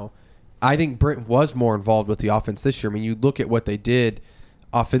now, I think Brent was more involved with the offense this year. I mean, you look at what they did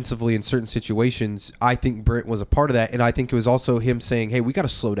offensively in certain situations. I think Brent was a part of that, and I think it was also him saying, hey, we got to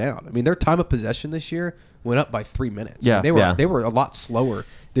slow down. I mean, their time of possession this year went up by 3 minutes. Yeah, I mean, they were a lot slower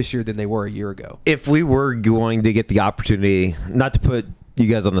this year than they were a year ago. If we were going to get the opportunity, not to put you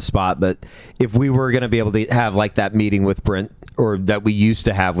guys on the spot, but if we were going to be able to have like that meeting with Brent, or that we used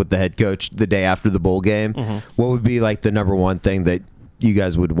to have with the head coach the day after the bowl game, what would be like the number one thing that you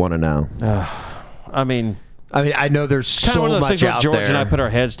guys would want to know? I mean, I know there's so one of those much things where out George there. and I put our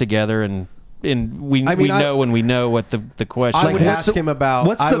heads together and we know when we know what the question. I would ask him about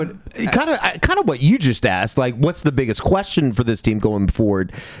what's kind of what you just asked. Like, what's the biggest question for this team going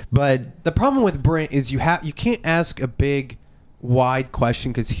forward? But the problem with Brent is you can't ask a big, wide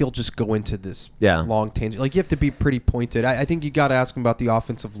question because he'll just go into this long tangent. Like, you have to be pretty pointed. I think you got to ask him about the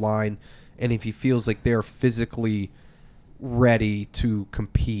offensive line and if he feels like they're physically ready to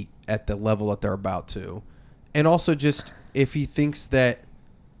compete at the level that they're about to, and also just if he thinks that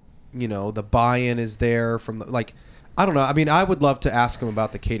the buy-in is there from I don't know. I mean, I would love to ask him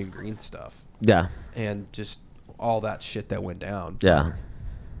about the Caden Green stuff. Yeah. And just all that shit that went down. Yeah.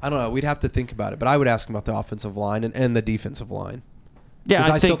 I don't know. We'd have to think about it, but I would ask him about the offensive line and the defensive line. Yeah,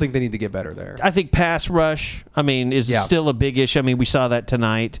 because I still think they need to get better there. I think pass rush, is still a big issue. I mean, we saw that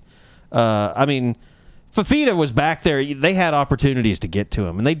tonight. Fafita was back there. They had opportunities to get to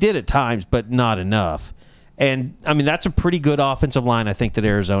him, and they did at times, but not enough. And, that's a pretty good offensive line, I think, that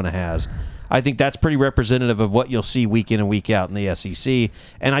Arizona has. I think that's pretty representative of what you'll see week in and week out in the SEC.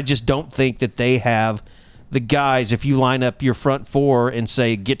 And I just don't think that they have the guys, if you line up your front four and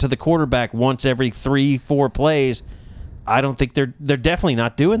say, get to the quarterback once every 3-4 plays, I don't think they're definitely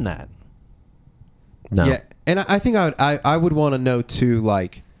not doing that. No. Yeah, and I think I would want to know, too,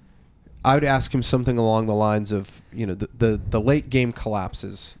 I would ask him something along the lines of, the late game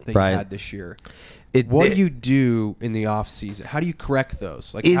collapses that you had this year. What do you do in the off season? How do you correct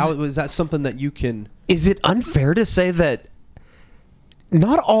those? Is that something that you can? Is it unfair to say that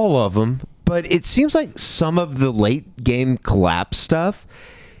not all of them, but it seems like some of the late game collapse stuff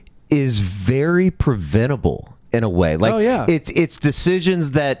is very preventable in a way? It's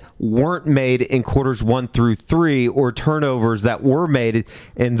decisions that weren't made in quarters 1 through 3, or turnovers that were made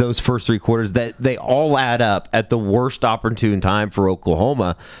in those first 3 quarters, that they all add up at the worst opportune time for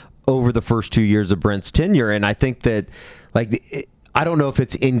Oklahoma over the first 2 years of Brent's tenure. And I think that, I don't know if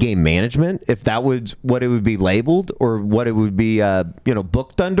it's in-game management, if that was what it would be labeled or what it would be,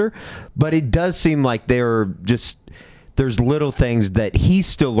 booked under. But it does seem like there's little things that he's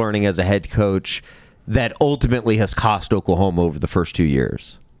still learning as a head coach that ultimately has cost Oklahoma over the first 2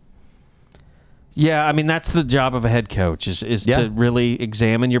 years. Yeah, I mean, that's the job of a head coach is to really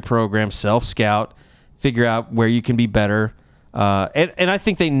examine your program, self-scout, figure out where you can be better. And I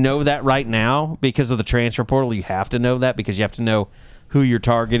think they know that right now because of the transfer portal. You have to know that because you have to know who you're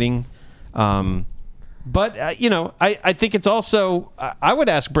targeting. But I think it's also, I would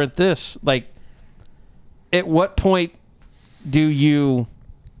ask Brent this, like, at what point do you,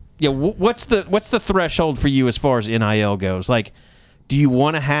 what's the threshold for you as far as NIL goes? Like, do you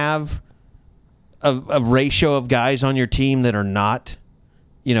want to have a ratio of guys on your team that are not,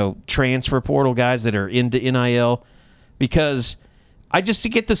 transfer portal guys that are into NIL? Because I just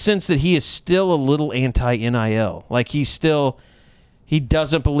get the sense that he is still a little anti-NIL. Like he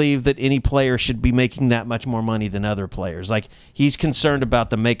doesn't believe that any player should be making that much more money than other players. Like he's concerned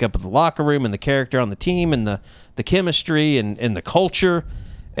about the makeup of the locker room and the character on the team and the chemistry and the culture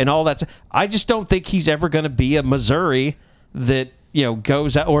and all that. I just don't think he's ever going to be a Missouri that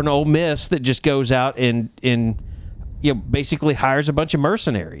goes out, or an Ole Miss that just goes out and basically hires a bunch of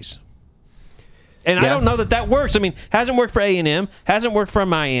mercenaries. And I don't know that works. I mean, hasn't worked for A&M, hasn't worked for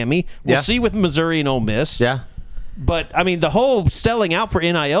Miami. We'll see with Missouri and Ole Miss. Yeah. But, I mean, the whole selling out for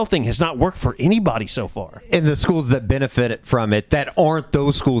NIL thing has not worked for anybody so far. And the schools that benefit from it that aren't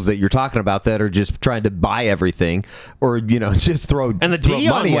those schools that you're talking about that are just trying to buy everything or, just throw money at it. And the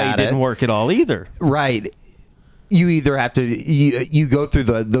Dion way didn't work at all either. Right. You either have to you go through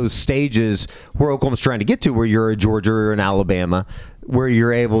those stages where Oklahoma's trying to get to, where you're a Georgia or an Alabama, where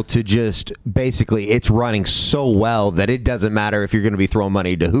you're able to just basically it's running so well that it doesn't matter if you're going to be throwing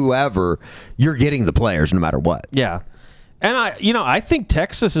money to whoever, you're getting the players no matter what. Yeah. And I think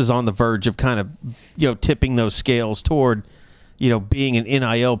Texas is on the verge of kind of tipping those scales toward being an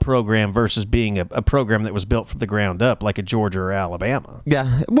NIL program versus being a program that was built from the ground up like a Georgia or Alabama.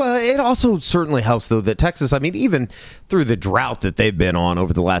 Yeah. Well, it also certainly helps, though, that Texas, I mean, even through the drought that they've been on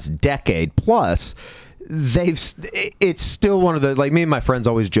over the last decade plus, it's still one of the, like me and my friends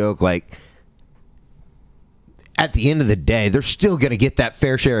always joke, like, at the end of the day, they're still going to get that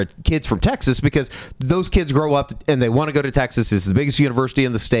fair share of kids from Texas because those kids grow up and they want to go to Texas. It's the biggest university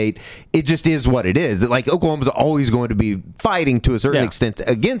in the state. It just is what it is. Like Oklahoma's always going to be fighting to a certain extent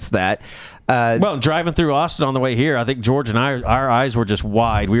against that. Well, driving through Austin on the way here, I think George and our eyes were just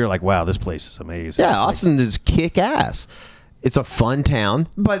wide. We were like, wow, this place is amazing. Yeah, Austin is kick-ass. It's a fun town,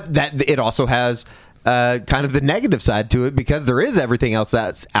 but that it also has kind of the negative side to it because there is everything else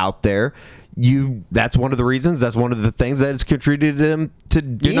that's out there. That's one of the reasons. That's one of the things that has contributed them to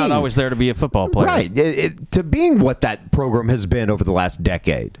being. You're not always there to be a football player, right? To being what that program has been over the last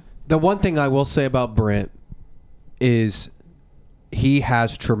decade. The one thing I will say about Brent is he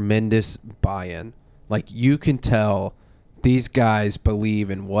has tremendous buy-in. Like you can tell these guys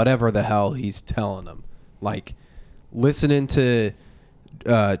believe in whatever the hell he's telling them. Like listening to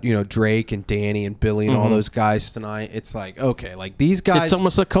Drake and Danny and Billy and all those guys tonight. It's like, okay, like these guys. It's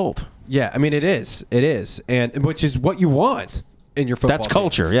almost a cult. Yeah, I mean it is, and which is what you want in your football. That's team.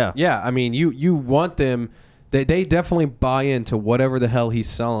 culture, yeah. Yeah, I mean you want them. They definitely buy into whatever the hell he's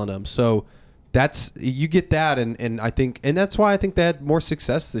selling them. So that's you get that, and I think, and that's why I think they had more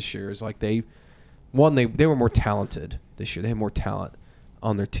success this year. Is like they were more talented this year. They had more talent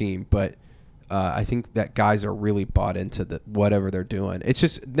on their team, but. I think that guys are really bought into whatever they're doing. It's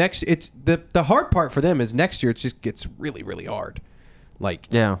just it's the hard part for them is next year it just gets really, really hard. Like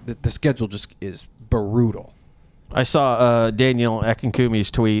the schedule just is brutal. I saw Daniel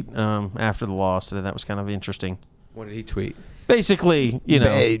Akinkumi's tweet after the loss today. That was kind of interesting. What did he tweet? Basically,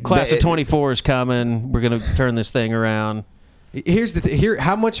 class of 24 is coming. We're going to turn this thing around. Here's the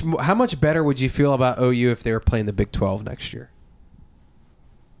how much better would you feel about OU if they were playing the Big 12 next year?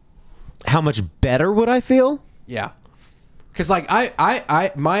 How much better would I feel? Yeah, because like my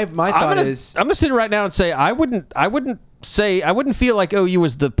thought is I'm gonna sit right now and say I wouldn't feel like OU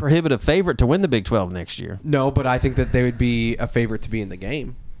was the prohibitive favorite to win the Big 12 next year. No, but I think that they would be a favorite to be in the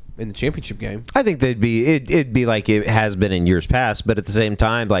game, in the championship game. I think it'd be like it has been in years past, but at the same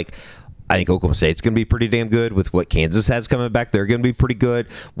time, like. I think Oklahoma State's going to be pretty damn good with what Kansas has coming back. They're going to be pretty good.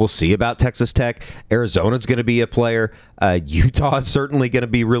 We'll see about Texas Tech. Arizona's going to be a player. Utah is certainly going to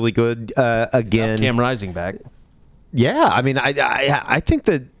be really good again. Cam Rising back. Yeah, I mean, I think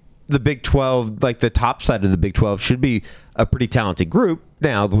that the Big 12, like the top side of the Big 12, should be a pretty talented group.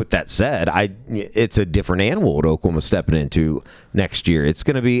 Now, with that said, it's a different animal what Oklahoma's stepping into next year. It's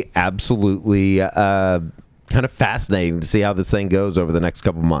going to be absolutely kind of fascinating to see how this thing goes over the next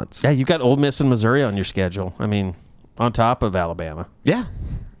couple months. Yeah, you've got Ole Miss and Missouri on your schedule. I mean, on top of Alabama. Yeah.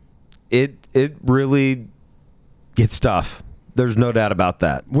 It really gets tough. There's no doubt about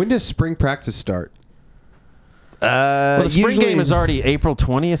that. When does spring practice start? Well, the spring game is already April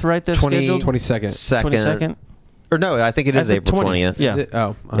 20th, right? This schedule? 22nd. 22nd? Or no, I think it is April 20th. Yeah. Is it?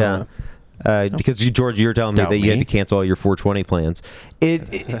 Oh, I Yeah. don't know. Because George, you were telling me Doubt that you had me. to cancel all your 420 plans.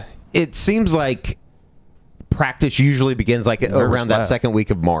 It seems like practice usually begins like around that second week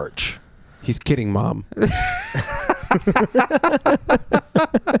of March. He's kidding, Mom.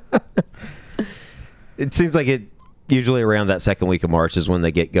 It seems like it usually around that second week of March is when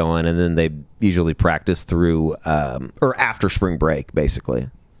they get going, and then they usually practice through or after spring break, basically,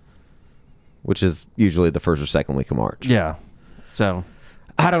 which is usually the first or second week of March. Yeah. So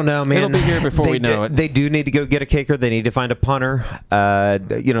I don't know, man. It'll be here before we know it. They do need to go get a kicker. They need to find a punter.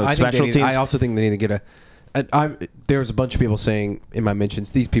 Special teams. I also think they need to get there's a bunch of people saying in my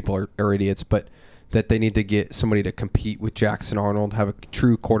mentions, these people are idiots, but that they need to get somebody to compete with Jackson Arnold, have a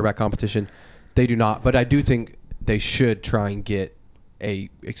true quarterback competition. They do not, but I do think they should try and get a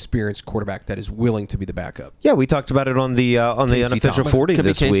experienced quarterback that is willing to be the backup. Yeah, we talked about it on the unofficial Thompson. 40 Could be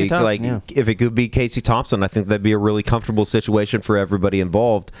this Casey week. Thompson, Like, yeah. if it could be Casey Thompson, I think that'd be a really comfortable situation for everybody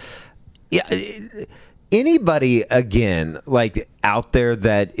involved. Yeah, anybody again like out there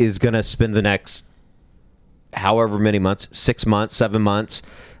that is going to spend the next however many months, 6 months, 7 months,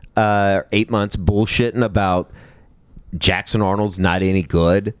 8 months, bullshitting about Jackson Arnold's not any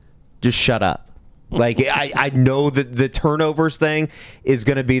good, just shut up. Like, I know that the turnovers thing is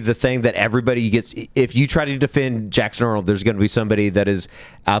going to be the thing that everybody gets. If you try to defend Jackson Arnold, there's going to be somebody that is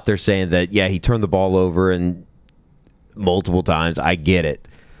out there saying that, yeah, he turned the ball over and multiple times. I get it.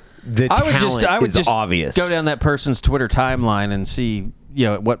 The talent is obvious. Go down that person's Twitter timeline and see,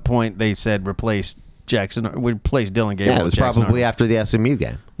 at what point they said replace Dylan Gabriel. Yeah, it was with Jackson probably Arnold. after the SMU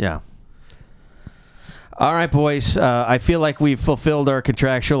game. Yeah. All right, boys. I feel like we've fulfilled our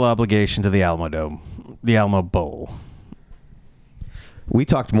contractual obligation to the Alamo Dome, the Alamo Bowl. We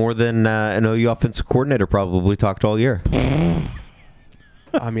talked more than an OU offensive coordinator probably talked all year.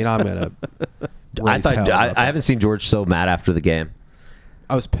 I mean, I'm gonna. I haven't seen George so mad after the game.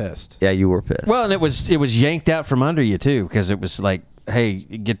 I was pissed. Yeah, you were pissed. Well, and it was yanked out from under you too, because it was like, hey,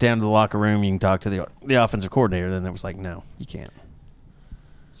 get down to the locker room. You can talk to the offensive coordinator. Then it was like, no, you can't.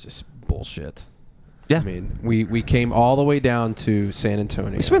 It's just bullshit. Yeah. I mean, we came all the way down to San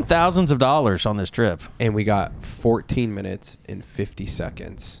Antonio. We spent thousands of dollars on this trip. And we got 14 minutes and 50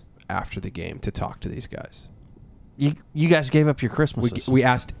 seconds after the game to talk to these guys. You guys gave up your Christmases. We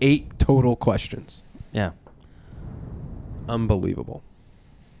asked 8 total questions. Yeah. Unbelievable.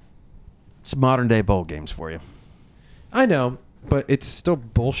 It's modern day bowl games for you. I know, but it's still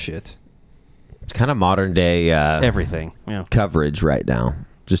bullshit. It's kind of modern day everything. Yeah. Coverage right now.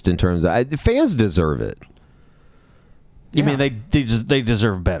 Just in terms of fans deserve it. You mean they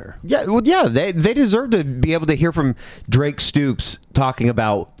deserve better? Yeah, well, yeah, they deserve to be able to hear from Drake Stoops talking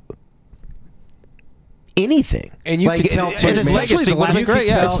about anything. And you could tell, too, and especially the last,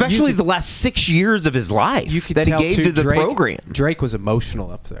 especially the last 6 years of his life that he gave to the program. Drake was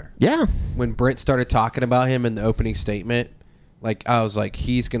emotional up there. Yeah, when Brent started talking about him in the opening statement, like I was like,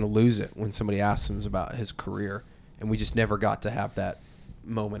 he's going to lose it when somebody asks him about his career, and we just never got to have that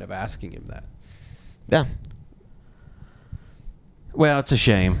moment of asking him that. Yeah. Well, it's a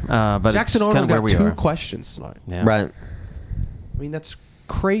shame, but Jackson Arnold got 2 questions tonight. Yeah. Right. I mean, that's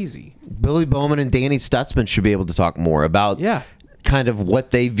crazy. Billy Bowman and Danny Stutzman should be able to talk more about kind of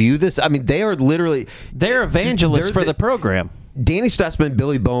what they view this. I mean, they are literally they're evangelists for the program. Danny Stutzman,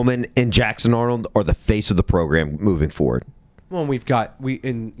 Billy Bowman, and Jackson Arnold are the face of the program moving forward. Well,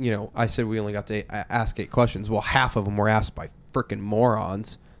 I said we only got to ask 8 questions. Well, half of them were asked by freaking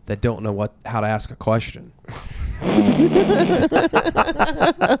morons that don't know how to ask a question.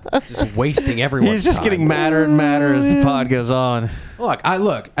 Just wasting everyone's He's just time. getting madder and madder as the pod goes on.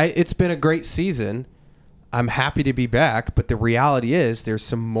 It's been a great season. I'm happy to be back, but the reality is there's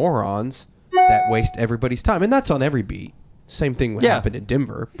some morons that waste everybody's time, and that's on every beat. Same thing would happen in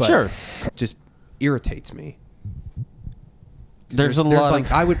Denver, but it just irritates me. There's a lot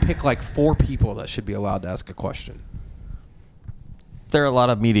of, I would pick like 4 people that should be allowed to ask a question. There are a lot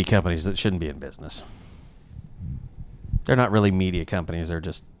of media companies that shouldn't be in business. They're not really media companies. They're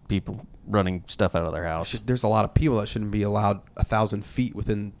just people running stuff out of their house. There's a lot of people that shouldn't be allowed 1,000 feet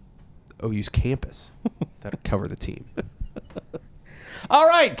within OU's campus that cover the team. All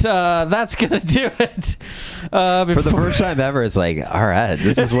right, that's going to do it. For the first time ever, it's like, all right,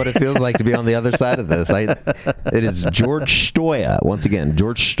 this is what it feels like to be on the other side of this. It is George Stoya. Once again,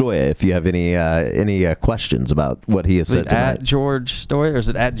 George Stoya, if you have any questions about what he has said tonight. At George Stoya, or is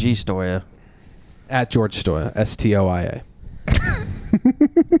it at G Stoya? At George Stoya, Stoia.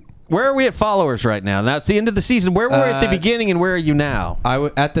 Where are we at followers right now? Now it's the end of the season. Where were we at the beginning, and where are you now?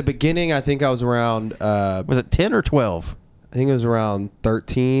 At the beginning, I think I was around. Was it 10 or 12? I think it was around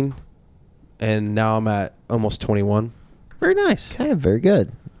 13, and now I'm at almost 21. Very nice. Okay, very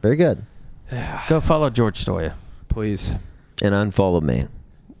good. Very good. Go follow George Stoya. Please. And unfollow me.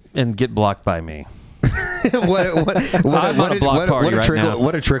 And get blocked by me. What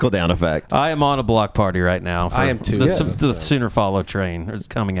a trickle down effect. I am on a block party right now. I am too. The Sooner Follow train is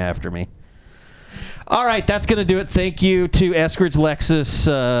coming after me. All right, that's going to do it. Thank you to Eskridge Lexus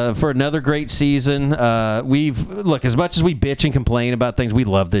for another great season. Look, as much as we bitch and complain about things, we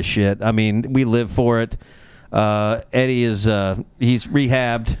love this shit. I mean, we live for it. Eddie is he's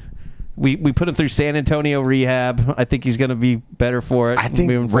rehabbed. We put him through San Antonio rehab. I think he's going to be better for it. I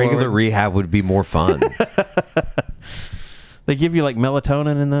think regular rehab would be more fun. They give you like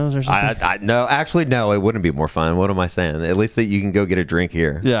melatonin in those or something? No, actually, no, it wouldn't be more fun. What am I saying? At least that you can go get a drink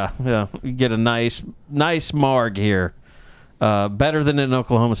here. Yeah. You get a nice marg here. Better than in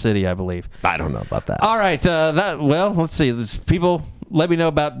Oklahoma City, I believe. I don't know about that. All right. Let's see. People, let me know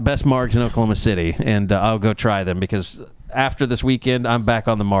about best margs in Oklahoma City, and I'll go try them because after this weekend, I'm back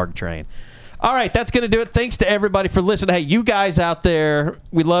on the marg train. All right, that's going to do it. Thanks to everybody for listening. Hey, you guys out there,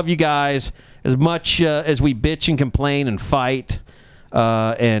 we love you guys as much as we bitch and complain and fight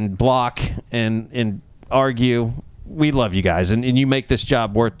and block and argue. We love you guys, and you make this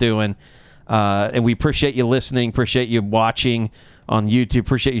job worth doing. And we appreciate you listening, appreciate you watching on YouTube,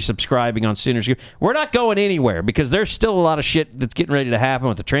 appreciate you subscribing on Sooners. We're not going anywhere because there's still a lot of shit that's getting ready to happen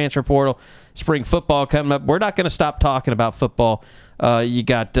with the transfer portal, spring football coming up. We're not going to stop talking about football. You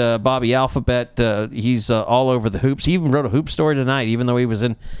got Bobby Alphabet. He's all over the hoops. He even wrote a hoop story tonight, even though he was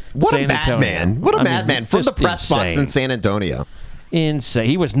in San Antonio. What a madman from the press box in San Antonio. Insane.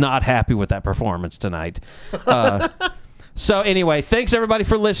 He was not happy with that performance tonight. So anyway, thanks everybody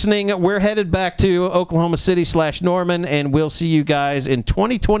for listening. We're headed back to Oklahoma City / Norman, and we'll see you guys in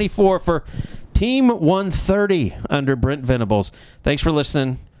 2024 for Team 130 under Brent Venables. Thanks for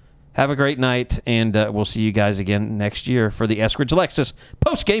listening. Have a great night, and we'll see you guys again next year for the Eskridge Lexus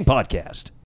post-game podcast.